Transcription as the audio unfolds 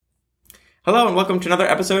Hello and welcome to another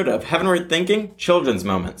episode of Heavenward Thinking Children's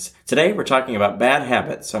Moments. Today we're talking about bad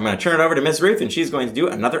habits. So I'm going to turn it over to Ms. Ruth and she's going to do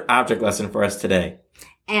another object lesson for us today.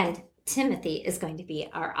 And Timothy is going to be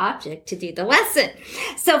our object to do the lesson.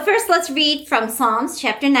 So first let's read from Psalms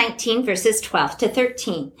chapter 19 verses 12 to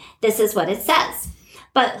 13. This is what it says.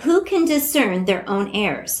 But who can discern their own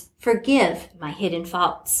errors? Forgive my hidden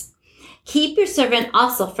faults. Keep your servant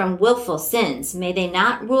also from willful sins. May they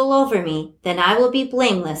not rule over me. Then I will be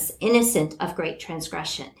blameless, innocent of great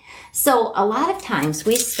transgression. So a lot of times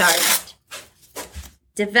we start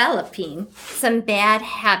developing some bad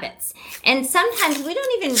habits. And sometimes we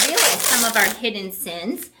don't even realize some of our hidden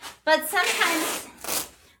sins. But sometimes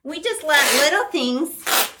we just let little things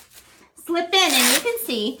slip in. And you can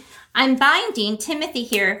see I'm binding Timothy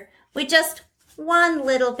here with just one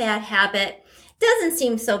little bad habit. Doesn't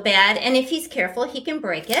seem so bad, and if he's careful, he can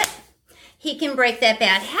break it. He can break that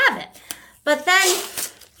bad habit. But then,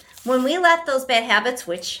 when we let those bad habits,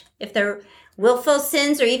 which if they're willful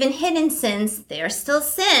sins or even hidden sins, they're still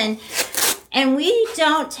sin, and we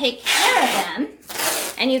don't take care of them,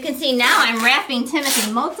 and you can see now I'm wrapping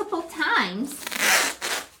Timothy multiple times,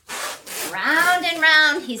 round and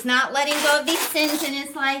round. He's not letting go of these sins in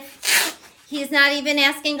his life. He's not even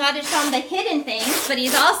asking God to show him the hidden things, but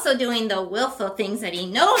he's also doing the willful things that he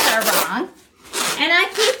knows are wrong. And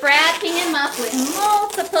I keep wrapping him up with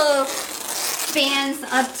multiple bands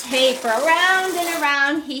of tape around and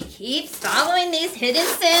around. He keeps following these hidden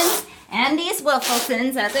sins and these willful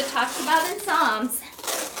sins, as it talks about in Psalms.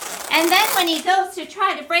 And then when he goes to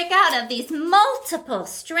try to break out of these multiple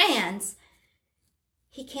strands,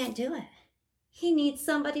 he can't do it. He needs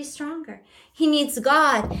somebody stronger. He needs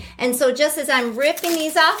God. And so just as I'm ripping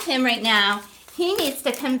these off him right now, he needs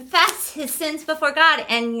to confess his sins before God.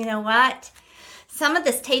 And you know what? Some of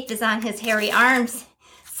this tape is on his hairy arms.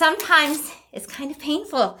 Sometimes it's kind of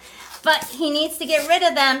painful, but he needs to get rid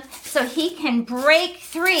of them so he can break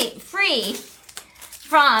free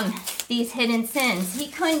from these hidden sins. He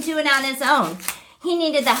couldn't do it on his own. He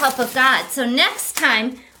needed the help of God. So next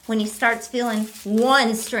time when he starts feeling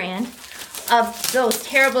one strand of those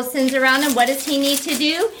terrible sins around him, what does he need to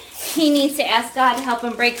do? He needs to ask God to help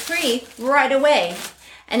him break free right away.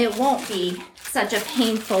 And it won't be such a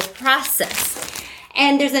painful process.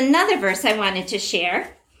 And there's another verse I wanted to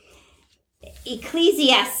share.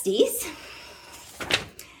 Ecclesiastes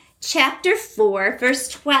chapter 4, verse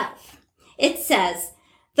 12. It says,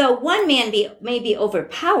 though one man may be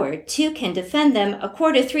overpowered, two can defend them. A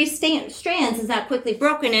cord of three strands is not quickly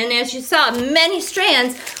broken. And as you saw, many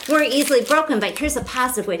strands were easily broken. But here's a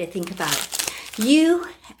positive way to think about it. You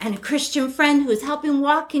and a Christian friend who's helping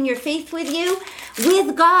walk in your faith with you,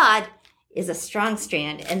 with God, is a strong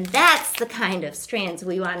strand. And that's the kind of strands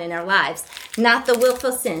we want in our lives, not the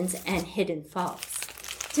willful sins and hidden faults.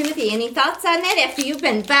 Timothy, any thoughts on that after you've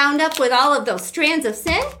been bound up with all of those strands of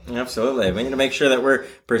sin? Absolutely. We need to make sure that we're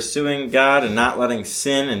pursuing God and not letting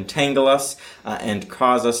sin entangle us and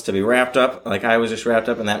cause us to be wrapped up, like I was just wrapped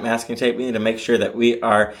up in that masking tape. We need to make sure that we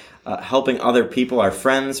are helping other people, our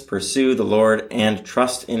friends, pursue the Lord and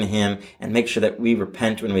trust in Him and make sure that we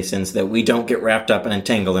repent when we sin so that we don't get wrapped up and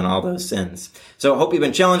entangled in all those sins. So I hope you've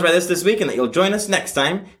been challenged by this week and that you'll join us next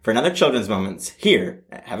time for another Children's Moments here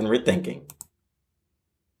at Heavenward Thinking.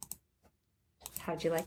 How'd you like